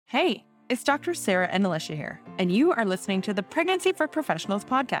Hey, it's Dr. Sarah and Alicia here, and you are listening to the Pregnancy for Professionals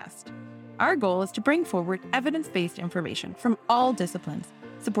podcast. Our goal is to bring forward evidence-based information from all disciplines,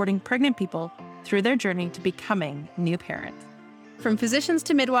 supporting pregnant people through their journey to becoming new parents. From physicians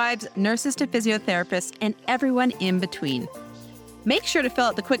to midwives, nurses to physiotherapists, and everyone in between. Make sure to fill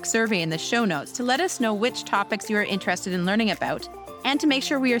out the quick survey in the show notes to let us know which topics you are interested in learning about, and to make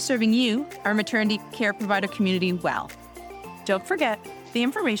sure we are serving you, our maternity care provider community, well. Don't forget, the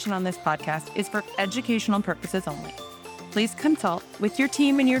information on this podcast is for educational purposes only. Please consult with your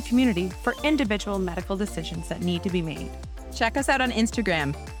team and your community for individual medical decisions that need to be made. Check us out on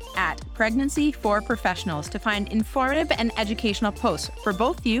Instagram at Pregnancy for Professionals to find informative and educational posts for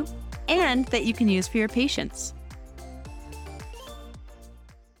both you and that you can use for your patients.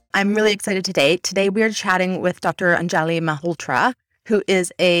 I'm really excited today. Today we are chatting with Dr. Anjali Malhotra, who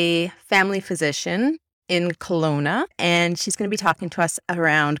is a family physician in Kelowna, and she's going to be talking to us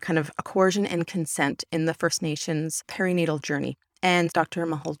around kind of a coercion and consent in the First Nations perinatal journey. And Dr.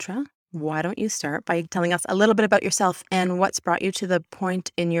 Malhotra, why don't you start by telling us a little bit about yourself and what's brought you to the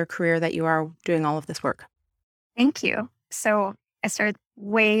point in your career that you are doing all of this work? Thank you. So I started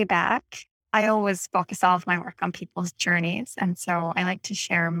way back. I always focus all of my work on people's journeys. And so I like to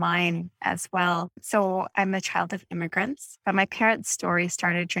share mine as well. So I'm a child of immigrants, but my parents' story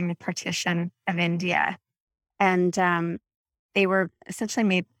started during the partition of India. And they were essentially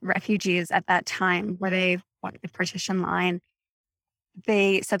made refugees at that time where they walked the partition line.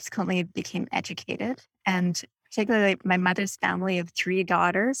 They subsequently became educated. And particularly my mother's family of 3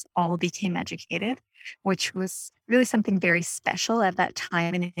 daughters all became educated, which was really something very special at that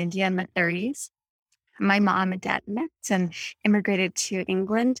time in India in the 30s. My mom and dad met and immigrated to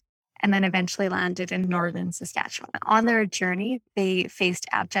England and then eventually landed in northern Saskatchewan. On their journey, they faced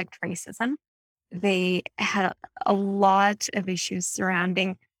abject racism. They had a lot of issues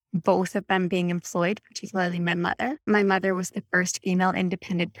surrounding both of them being employed, particularly my mother. My mother was the first female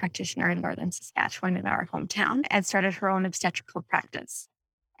independent practitioner in northern Saskatchewan in our hometown and started her own obstetrical practice.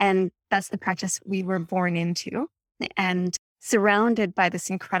 And that's the practice we were born into and surrounded by this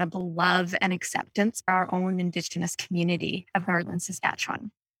incredible love and acceptance for our own Indigenous community of northern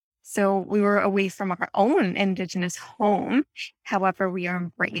Saskatchewan. So we were away from our own Indigenous home. However, we are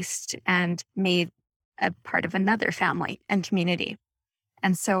embraced and made a part of another family and community.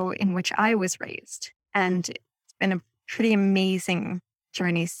 And so in which I was raised. And it's been a pretty amazing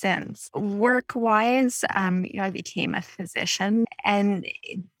journey since. Work-wise, I became a physician and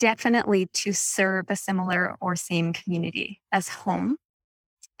definitely to serve a similar or same community as home.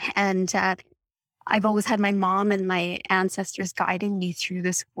 And I've always had my mom and my ancestors guiding me through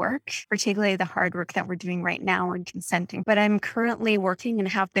this work, particularly the hard work that we're doing right now in consenting. But I'm currently working and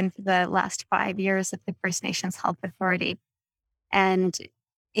have been for the last 5 years at the First Nations Health Authority. And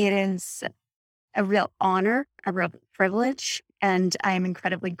it is a real honor, a real privilege, and I am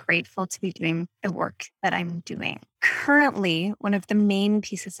incredibly grateful to be doing the work that I'm doing. Currently, one of the main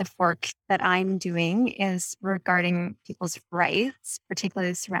pieces of work that I'm doing is regarding people's rights,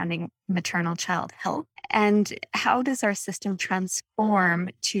 particularly surrounding maternal child health. And how does our system transform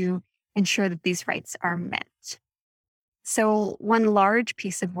to ensure that these rights are met? So one large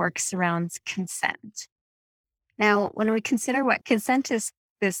piece of work surrounds consent. Now, when we consider what consent is,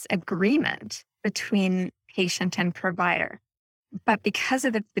 this agreement between patient and provider. But because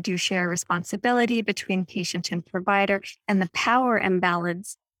of the fiduciary responsibility between patient and provider and the power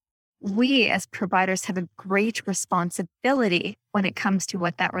imbalance, we as providers have a great responsibility when it comes to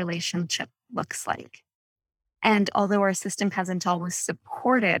what that relationship looks like. And although our system hasn't always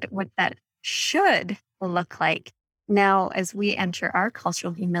supported what that should look like, now, as we enter our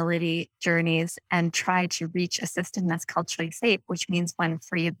cultural humility journeys and try to reach a system that's culturally safe, which means one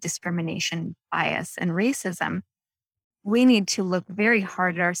free of discrimination, bias, and racism, we need to look very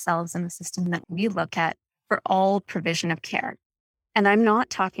hard at ourselves and the system that we look at for all provision of care. And I'm not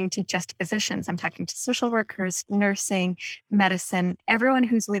talking to just physicians. I'm talking to social workers, nursing, medicine, everyone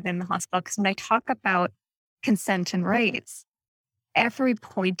who's within the hospital. Because when I talk about consent and rights, every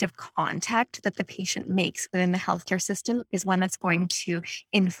point of contact that the patient makes within the healthcare system is one that's going to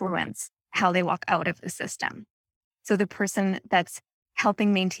influence how they walk out of the system. So the person that's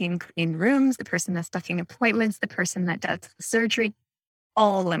helping maintain clean rooms, the person that's booking appointments, the person that does the surgery,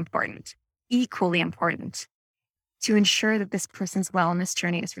 all important, equally important to ensure that this person's wellness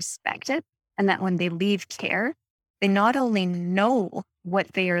journey is respected and that when they leave care, they not only know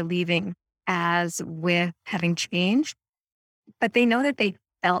what they are leaving as with having changed, but they know that they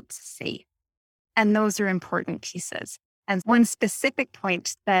felt safe. And those are important pieces. And one specific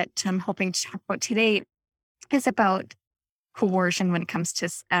point that I'm hoping to talk about today is about coercion when it comes to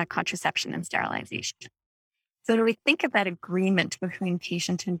contraception and sterilization. So when we think of that agreement between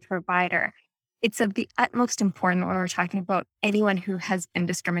patient and provider, it's of the utmost importance when we're talking about anyone who has been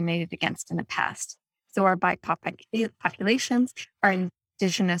discriminated against in the past. So our BIPOC populations, our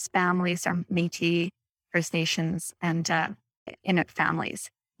Indigenous families, our Métis, First Nations, and Inuit families.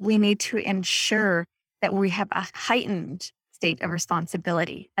 We need to ensure that we have a heightened state of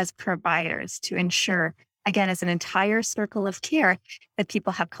responsibility as providers to ensure, again, as an entire circle of care, that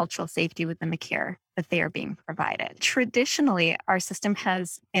people have cultural safety within the care that they are being provided. Traditionally, our system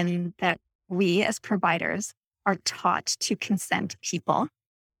has been that we as providers are taught to consent people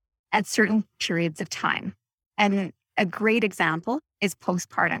at certain periods of time. And a great example is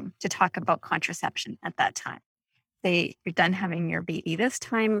postpartum, to talk about contraception at that time. Say, you're done having your baby this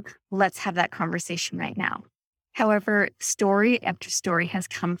time, let's have that conversation right now. However, story after story has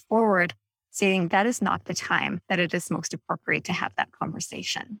come forward saying that is not the time that it is most appropriate to have that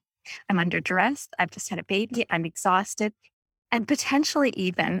conversation. I'm under duress, I've just had a baby, I'm exhausted, and potentially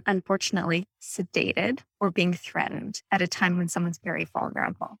even, unfortunately, sedated or being threatened at a time when someone's very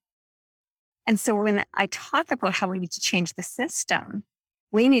vulnerable. And so when I talk about how we need to change the system,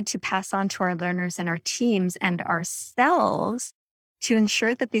 we need to pass on to our learners and our teams and ourselves to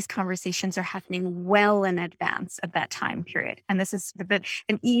ensure that these conversations are happening well in advance of that time period. And this is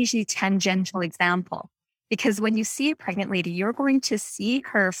an easy tangential example, because when you see a pregnant lady, you're going to see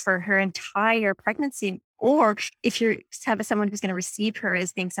her for her entire pregnancy. Or if you have someone who's going to receive her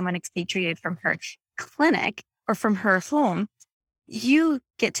as being someone expatriated from her clinic or from her home, you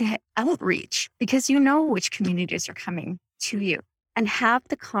get to outreach because you know which communities are coming to you, and have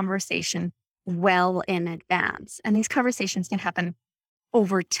the conversation well in advance. And these conversations can happen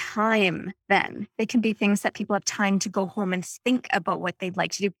over time then. They can be things that people have time to go home and think about what they'd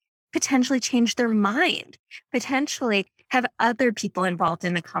like to do, potentially change their mind, potentially have other people involved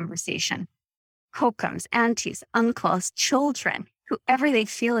in the conversation. Kokums, aunties, uncles, children, whoever they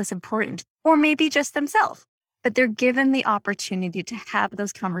feel is important, or maybe just themselves. But they're given the opportunity to have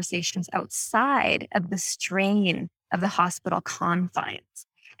those conversations outside of the strain of the hospital confines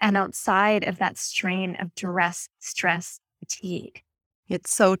and outside of that strain of duress, stress, fatigue.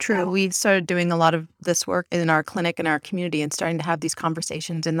 It's so true. We started doing a lot of this work in our clinic and our community and starting to have these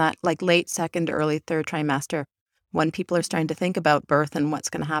conversations in that like late second, early third trimester when people are starting to think about birth and what's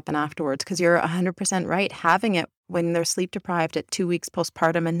going to happen afterwards. Because you're 100% right. Having it when they're sleep deprived at 2 weeks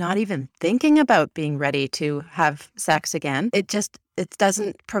postpartum and not even thinking about being ready to have sex again, it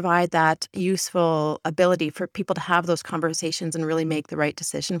doesn't provide that useful ability for people to have those conversations and really make the right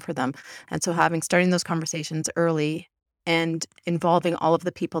decision for them. And so starting those conversations early and involving all of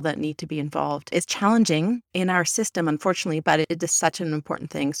the people that need to be involved is challenging in our system, unfortunately, but it is such an important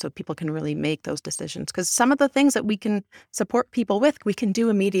thing so people can really make those decisions. Because some of the things that we can support people with, we can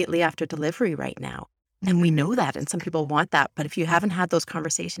do immediately after delivery right now. And we know that, and some people want that. But if you haven't had those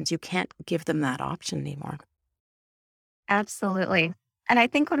conversations, you can't give them that option anymore. Absolutely. And I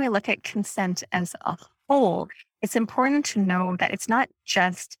think when we look at consent as a whole, it's important to know that it's not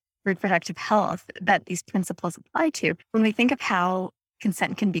just reproductive health that these principles apply to. When we think of how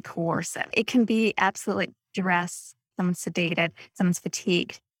consent can be coercive, it can be absolute duress, someone's sedated, someone's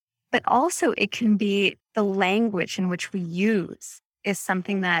fatigued, but also it can be the language in which we use is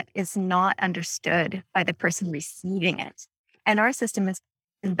something that is not understood by the person receiving it. And our system is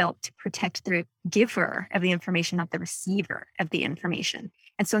built to protect the giver of the information, not the receiver of the information.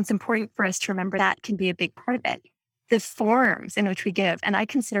 And so it's important for us to remember that can be a big part of it. The forms in which we give, and I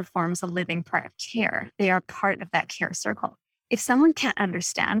consider forms a living part of care. They are part of that care circle. If someone can't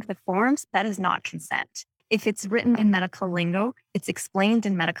understand the forms, that is not consent. If it's written in medical lingo, it's explained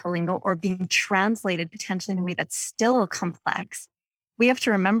in medical lingo or being translated potentially in a way that's still complex. We have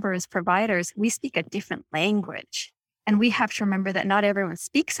to remember as providers, we speak a different language. And we have to remember that not everyone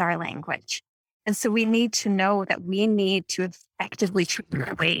speaks our language. And so we need to know that we need to effectively change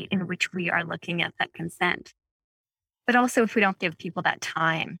the way in which we are looking at that consent. But also, if we don't give people that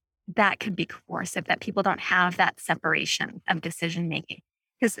time, that could be coercive, that people don't have that separation of decision making.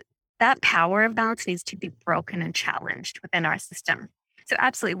 Because that power imbalance needs to be broken and challenged within our system. So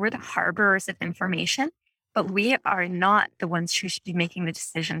absolutely, we're the harborers of information, but we are not the ones who should be making the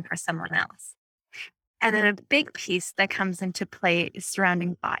decision for someone else. And then a big piece that comes into play is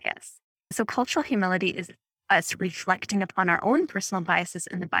surrounding bias. So cultural humility is us reflecting upon our own personal biases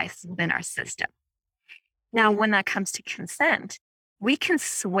and the biases within our system. Now, when that comes to consent, we can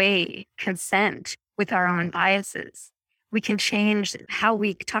sway consent with our own biases. We can change how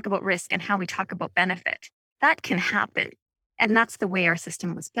we talk about risk and how we talk about benefit. That can happen. And that's the way our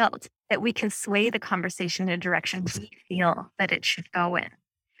system was built, that we can sway the conversation in a direction we feel that it should go in,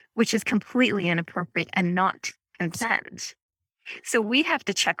 which is completely inappropriate and not consent. So we have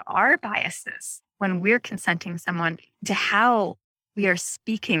to check our biases when we're consenting someone to how we are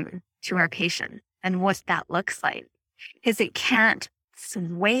speaking to our patient and what that looks like, because it can't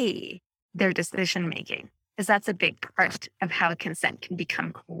sway their decision making, because that's a big part of how consent can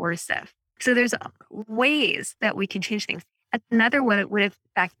become coercive. So there's ways that we can change things. Another one would in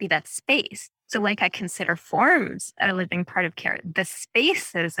fact be that space. So like I consider forms a living part of care, the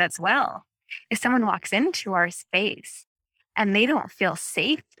spaces as well. If someone walks into our space and they don't feel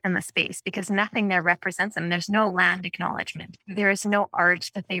safe in the space because nothing there represents them, there's no land acknowledgement, there is no art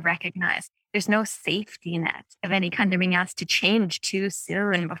that they recognize, there's no safety net of any kind of being asked to change too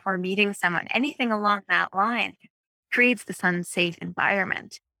soon before meeting someone, anything along that line creates this unsafe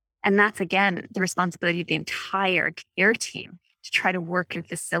environment. And that's, again, the responsibility of the entire care team to try to work and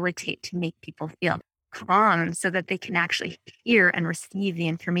facilitate to make people feel calm so that they can actually hear and receive the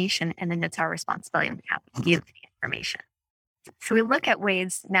information. And then it's our responsibility on behalf to give the information. So we look at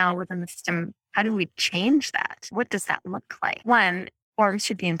ways now within the system, how do we change that? What does that look like? One, forms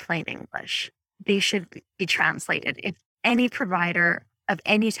should be in plain English. They should be translated. If any provider of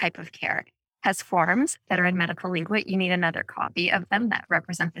any type of care has forms that are in medical lingo, you need another copy of them that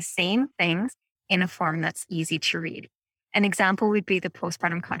represent the same things in a form that's easy to read. An example would be the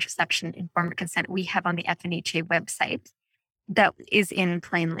postpartum contraception informed consent we have on the FNHA website that is in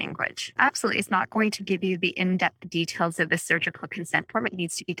plain language. Absolutely. It's not going to give you the in-depth details of the surgical consent form. It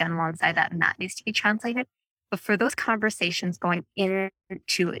needs to be done alongside that, and that needs to be translated. But for those conversations going into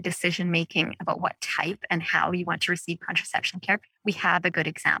decision-making about what type and how you want to receive contraception care, we have a good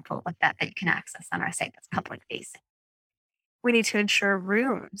example of that you can access on our site that's public facing. We need to ensure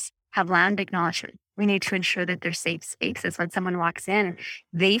rooms have land acknowledgement. We need to ensure that they're safe spaces. When someone walks in,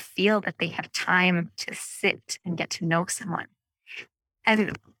 they feel that they have time to sit and get to know someone.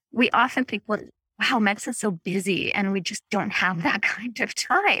 And we often think, well, wow, medicine's so busy and we just don't have that kind of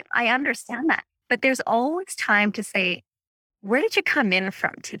time. I understand that. But there's always time to say, where did you come in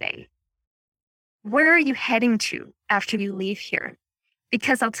from today? Where are you heading to after you leave here?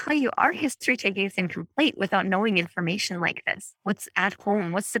 Because I'll tell you, our history taking is incomplete without knowing information like this. What's at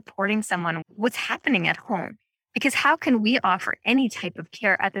home? What's supporting someone? What's happening at home? Because how can we offer any type of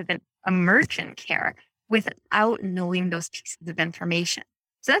care other than emergent care without knowing those pieces of information?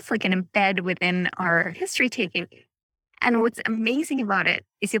 So that's like an embed within our history taking. And what's amazing about it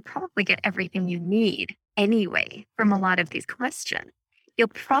is you'll probably get everything you need anyway from a lot of these questions. You'll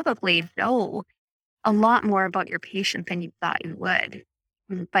probably know a lot more about your patient than you thought you would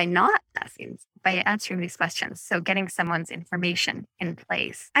by not asking, by answering these questions. So getting someone's information in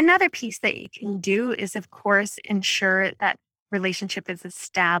place. Another piece that you can do is, of course, ensure that relationship is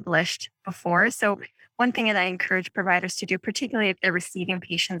established before. So one thing that I encourage providers to do, particularly if they're receiving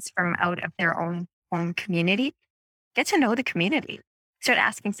patients from out of their own community, get to know the community. Start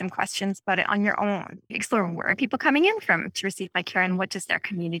asking some questions about it on your own. Explore, where are people coming in from to receive my care and what does their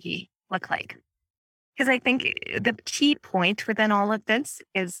community look like? Because I think the key point within all of this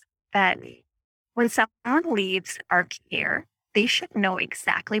is that when someone leaves our care, they should know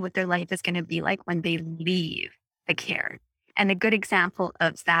exactly what their life is going to be like when they leave the care. And a good example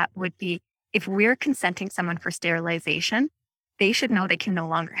of that would be if we're consenting someone for sterilization, they should know they can no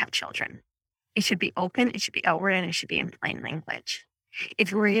longer have children. It should be open, it should be outward, and it should be in plain language.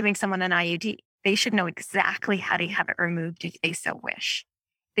 If we're giving someone an IUD, they should know exactly how to have it removed if they so wish.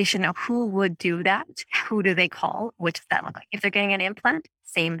 They should know who would do that. Who do they call? What does that look like? If they're getting an implant,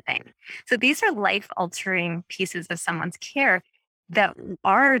 same thing. So these are life-altering pieces of someone's care that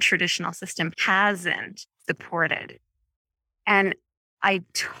our traditional system hasn't supported. And I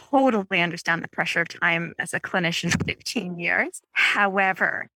totally understand the pressure of time as a clinician for 15 years.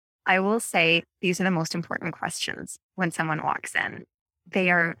 However, I will say these are the most important questions when someone walks in.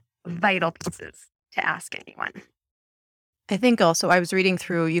 They are vital pieces to ask anyone. I think also I was reading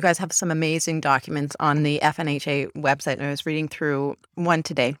through, you guys have some amazing documents on the FNHA website, and I was reading through one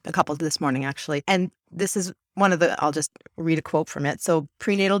today, a couple this morning actually. And this is one of the, I'll just read a quote from it. So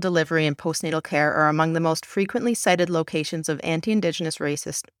prenatal delivery and postnatal care are among the most frequently cited locations of anti-Indigenous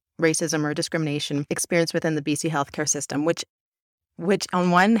racism or discrimination experienced within the BC healthcare system, which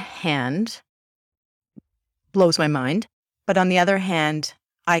on one hand blows my mind, but on the other hand,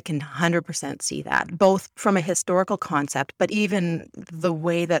 I can 100% see that, both from a historical concept, but even the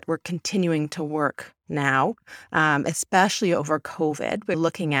way that we're continuing to work now, especially over COVID. We're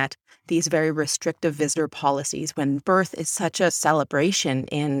looking at these very restrictive visitor policies when birth is such a celebration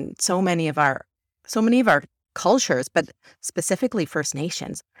in so many of our cultures, but specifically First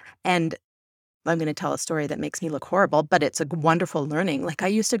Nations. And I'm going to tell a story that makes me look horrible, but it's a wonderful learning. Like I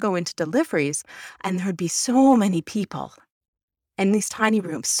used to go into deliveries and there would be so many people in these tiny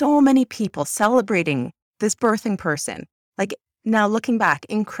rooms, so many people celebrating this birthing person. Like now looking back,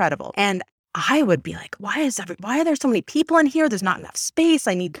 incredible. And I would be like, why are there so many people in here? There's not enough space.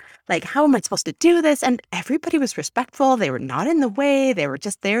 How am I supposed to do this? And everybody was respectful. They were not in the way. They were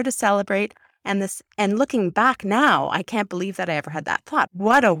just there to celebrate. And looking back now, I can't believe that I ever had that thought.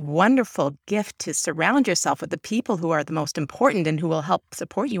 What a wonderful gift to surround yourself with the people who are the most important and who will help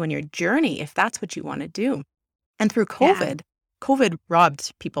support you in your journey if that's what you want to do. And through COVID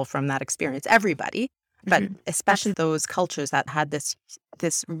robbed people from that experience, everybody, but especially those cultures that had this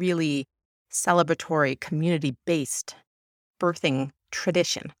really celebratory, community-based birthing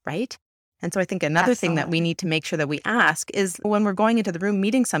tradition, right? And so I think another thing that we need to make sure that we ask is when we're going into the room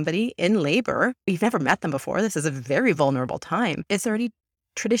meeting somebody in labor, you've never met them before, this is a very vulnerable time. Is there any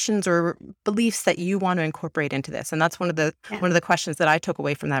traditions or beliefs that you want to incorporate into this? And that's one of the questions that I took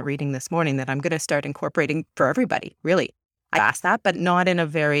away from that reading this morning that I'm going to start incorporating for everybody, really. I asked that, but not in a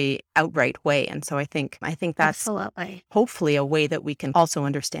very outright way. And so I think that's Absolutely. hopefully a way that we can also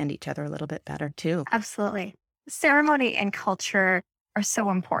understand each other a little bit better too. Absolutely. Ceremony and culture are so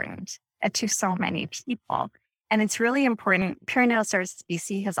important to so many people. And it's really important. Perinatal Services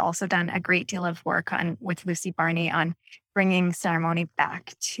BC has also done a great deal of work with Lucy Barney on bringing ceremony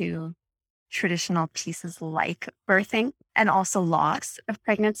back to traditional pieces like birthing and also loss of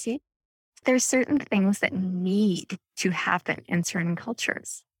pregnancy. There's certain things that need to happen in certain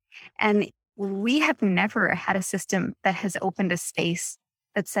cultures. And we have never had a system that has opened a space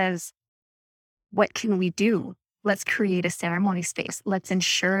that says, what can we do? Let's create a ceremony space. Let's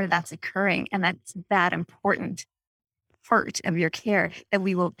ensure that's occurring. And that's that important part of your care that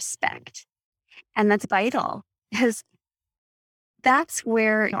we will respect. And that's vital because that's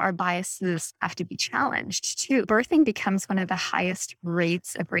where our biases have to be challenged too. Birthing becomes one of the highest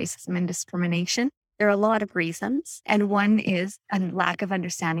rates of racism and discrimination. There are a lot of reasons. And one is a lack of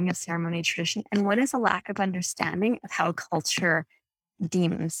understanding of ceremony tradition. And one is a lack of understanding of how culture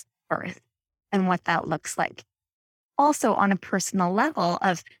deems birth and what that looks like. Also on a personal level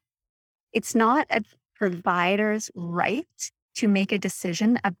of it's not a provider's right to make a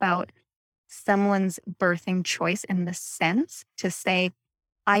decision about someone's birthing choice in the sense to say,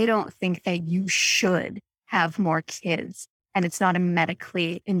 I don't think that you should have more kids, and it's not a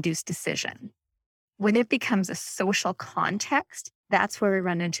medically induced decision. When it becomes a social context, that's where we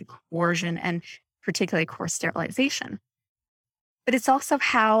run into coercion and particularly coerced sterilization. But it's also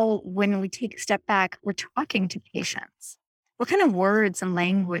how, when we take a step back, we're talking to patients. What kind of words and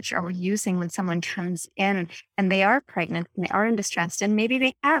language are we using when someone comes in and they are pregnant and they are in distress and maybe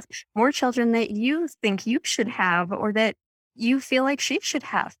they have more children that you think you should have or that you feel like she should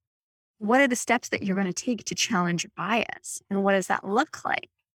have? What are the steps that you're going to take to challenge your bias? And what does that look like?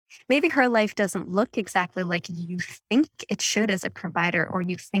 Maybe her life doesn't look exactly like you think it should as a provider, or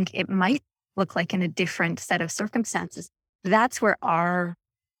you think it might look like in a different set of circumstances. That's where our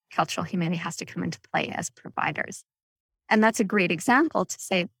cultural humanity has to come into play as providers. And that's a great example to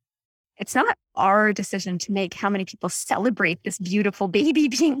say, it's not our decision to make how many people celebrate this beautiful baby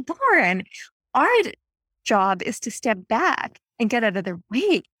being born. Our job is to step back and get out of their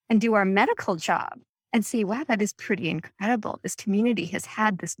way and do our medical job and say, wow, that is pretty incredible. This community has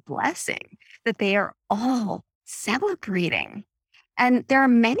had this blessing that they are all celebrating. And there are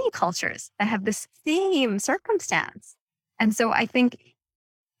many cultures that have the same circumstance. And so I think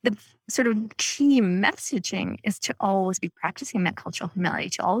the sort of key messaging is to always be practicing that cultural humility,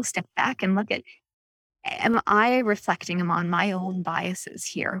 to always step back and look at, am I reflecting on my own biases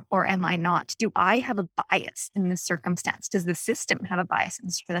here, or am I not? Do I have a bias in this circumstance? Does the system have a bias in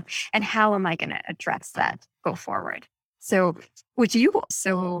this for them? And how am I going to address that go forward? So, which you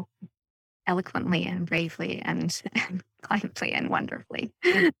so eloquently and bravely and kindly and wonderfully.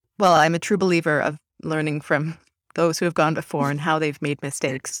 Well, I'm a true believer of learning from those who have gone before and how they've made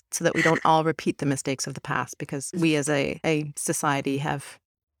mistakes so that we don't all repeat the mistakes of the past, because we as a society have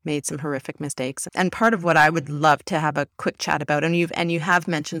made some horrific mistakes. And part of what I would love to have a quick chat about, and you have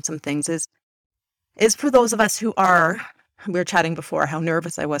mentioned some things, is for those of us who are, we were chatting before how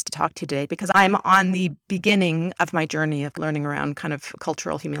nervous I was to talk to you today, because I'm on the beginning of my journey of learning around kind of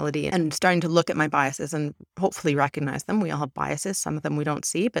cultural humility and starting to look at my biases and hopefully recognize them. We all have biases. Some of them we don't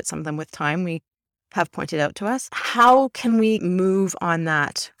see, but some of them with time we have pointed out to us. How can we move on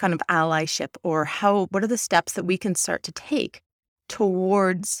that kind of allyship, or what are the steps that we can start to take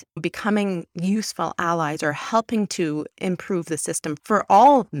towards becoming useful allies or helping to improve the system for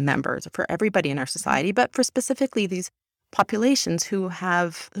all members, for everybody in our society, but for specifically these populations who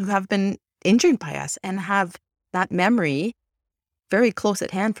have been injured by us and have that memory very close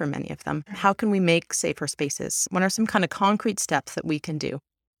at hand for many of them. How can we make safer spaces? What are some kind of concrete steps that we can do?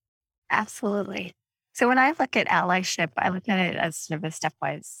 Absolutely. So when I look at allyship, I look at it as sort of a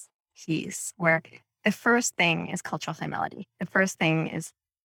stepwise piece where the first thing is cultural humility. The first thing is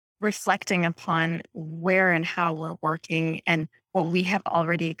reflecting upon where and how we're working and what we have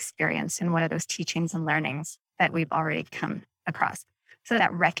already experienced and what are those teachings and learnings that we've already come across. So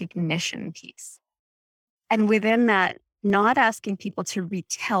that recognition piece. And within that, not asking people to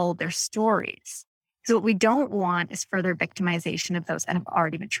retell their stories. So what we don't want is further victimization of those that have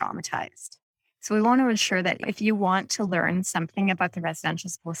already been traumatized. So we want to ensure that if you want to learn something about the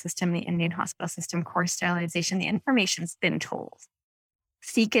residential school system, the Indian hospital system, course sterilization, the information's been told.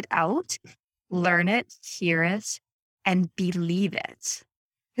 Seek it out, learn it, hear it, and believe it.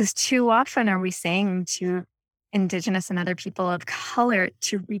 Because too often are we saying to Indigenous and other people of color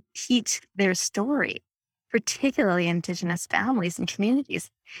to repeat their story, particularly Indigenous families and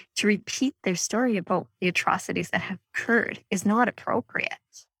communities, to repeat their story about the atrocities that have occurred is not appropriate.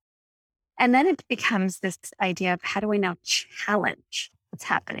 And then it becomes this idea of how do we now challenge what's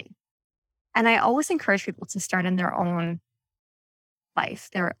happening? And I always encourage people to start in their own life,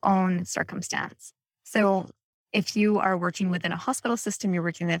 their own circumstance. So if you are working within a hospital system, you're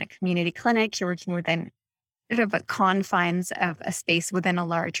working within a community clinic, you're working within sort of the confines of a space within a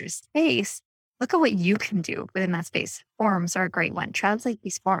larger space, look at what you can do within that space. Forms are a great one. Translate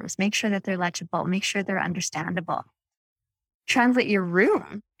these forms. Make sure that they're legible. Make sure they're understandable. Translate your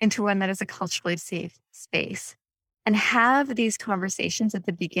room into one that is a culturally safe space. And have these conversations at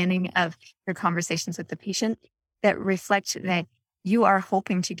the beginning of your conversations with the patient that reflect that you are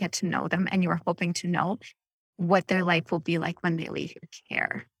hoping to get to know them and you are hoping to know what their life will be like when they leave your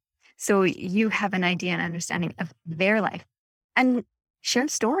care. So you have an idea and understanding of their life and share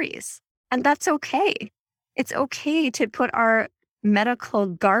stories. And that's okay. It's okay to put our medical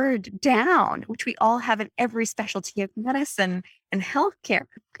guard down, which we all have in every specialty of medicine and healthcare.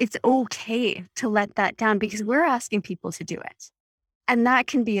 It's okay to let that down because we're asking people to do it. And that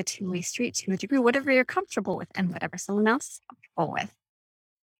can be a two-way street to a degree, whatever you're comfortable with and whatever someone else is comfortable with.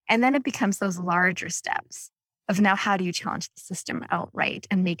 And then it becomes those larger steps of now, how do you challenge the system outright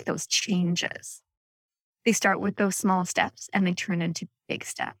and make those changes? They start with those small steps and they turn into big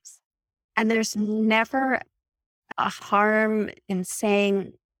steps. And there's never a harm in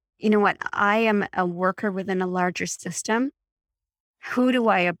saying, you know what, I am a worker within a larger system. Who do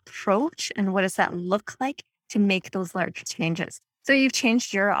I approach and what does that look like to make those larger changes? So you've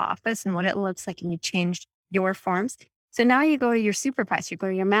changed your office and what it looks like and you've changed your forms. So now you go to your supervisor, you go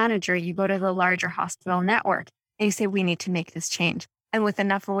to your manager, you go to the larger hospital network and you say, we need to make this change. And with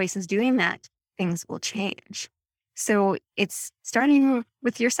enough voices doing that, things will change. So it's starting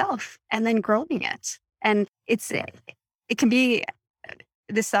with yourself and then growing it. And it can be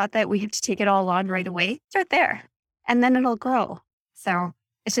this thought that we have to take it all on right away. Start there and then it'll grow. So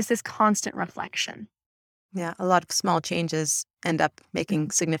it's just this constant reflection. Yeah, a lot of small changes end up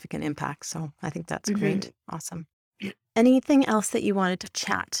making significant impacts. So I think that's great. Awesome. Anything else that you wanted to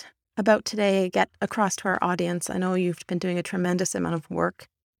chat about today, get across to our audience? I know you've been doing a tremendous amount of work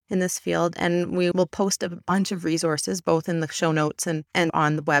in this field, and we will post a bunch of resources, both in the show notes and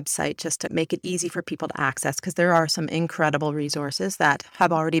on the website, just to make it easy for people to access, because there are some incredible resources that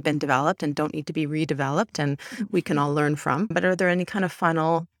have already been developed and don't need to be redeveloped, and we can all learn from. But are there any kind of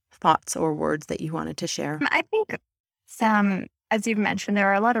final thoughts or words that you wanted to share? I think as you've mentioned, there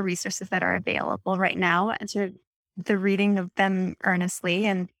are a lot of resources that are available right now, and so the reading of them earnestly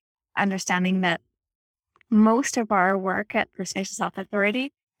and understanding that most of our work at First Nations Health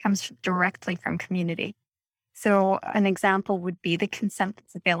Authority comes directly from community. So an example would be the consent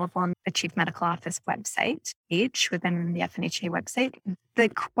that's available on the Chief Medical Office website page within the FNHA website. The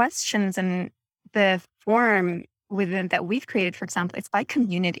questions and the form within that we've created, for example, it's by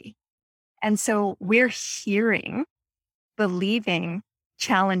community. And so we're hearing, believing,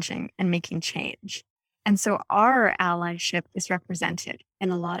 challenging, and making change. And so our allyship is represented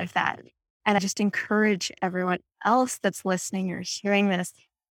in a lot of that. And I just encourage everyone else that's listening or hearing this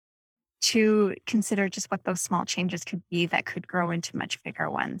to consider just what those small changes could be that could grow into much bigger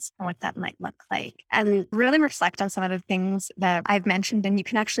ones and what that might look like. And really reflect on some of the things that I've mentioned. And you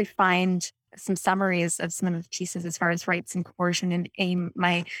can actually find some summaries of some of the pieces as far as rights and coercion in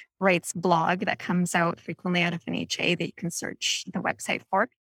my rights blog that comes out frequently out of NHA that you can search the website for.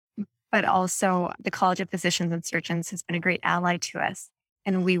 but also the College of Physicians and Surgeons has been a great ally to us.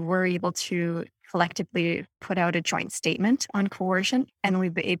 And we were able to collectively put out a joint statement on coercion, and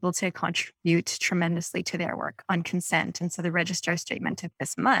we've been able to contribute tremendously to their work on consent. And so the registrar statement of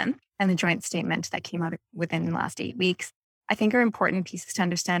this month and the joint statement that came out within the last 8 weeks, I think are important pieces to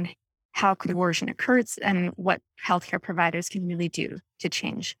understand how coercion occurs and what healthcare providers can really do to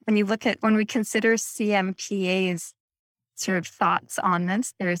change. When we consider CMPA's sort of thoughts on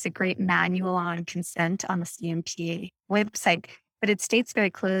this, there's a great manual on consent on the CMPA website, but it states very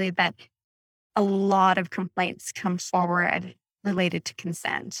clearly that a lot of complaints come forward related to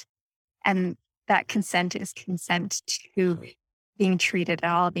consent. And that consent is consent to being treated at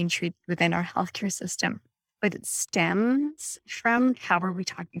all, being treated within our healthcare system. But it stems from how are we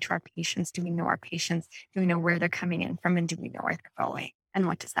talking to our patients? Do we know our patients? Do we know where they're coming in from? And do we know where they're going? And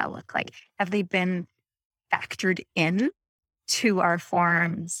what does that look like? Have they been factored in to our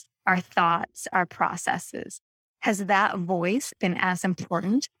forms, our thoughts, our processes? Has that voice been as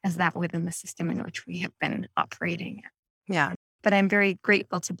important as that within the system in which we have been operating? Yeah. But I'm very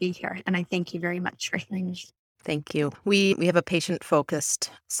grateful to be here. And I thank you very much for hearing me. Thank you. We have a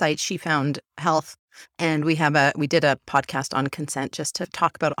patient-focused site, She Found Health, and we did a podcast on consent just to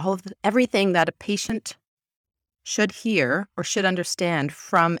talk about everything that a patient should hear or should understand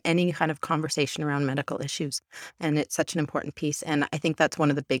from any kind of conversation around medical issues. And it's such an important piece. And I think that's one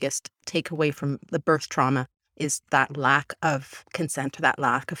of the biggest takeaway from the birth trauma is that lack of consent, or that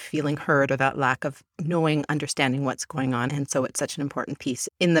lack of feeling heard, or that lack of knowing, understanding what's going on. And so it's such an important piece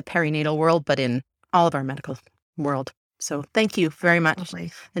in the perinatal world, but in all of our medical world. So thank you very much,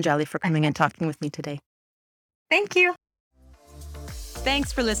 Anjali, for coming and talking with me today. Thank you.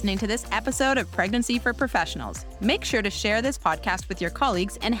 Thanks for listening to this episode of Pregnancy for Professionals. Make sure to share this podcast with your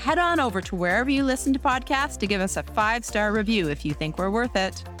colleagues and head on over to wherever you listen to podcasts to give us a 5-star review if you think we're worth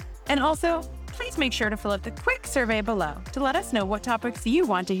it. And also, please make sure to fill out the quick survey below to let us know what topics you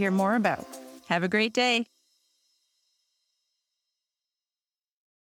want to hear more about. Have a great day.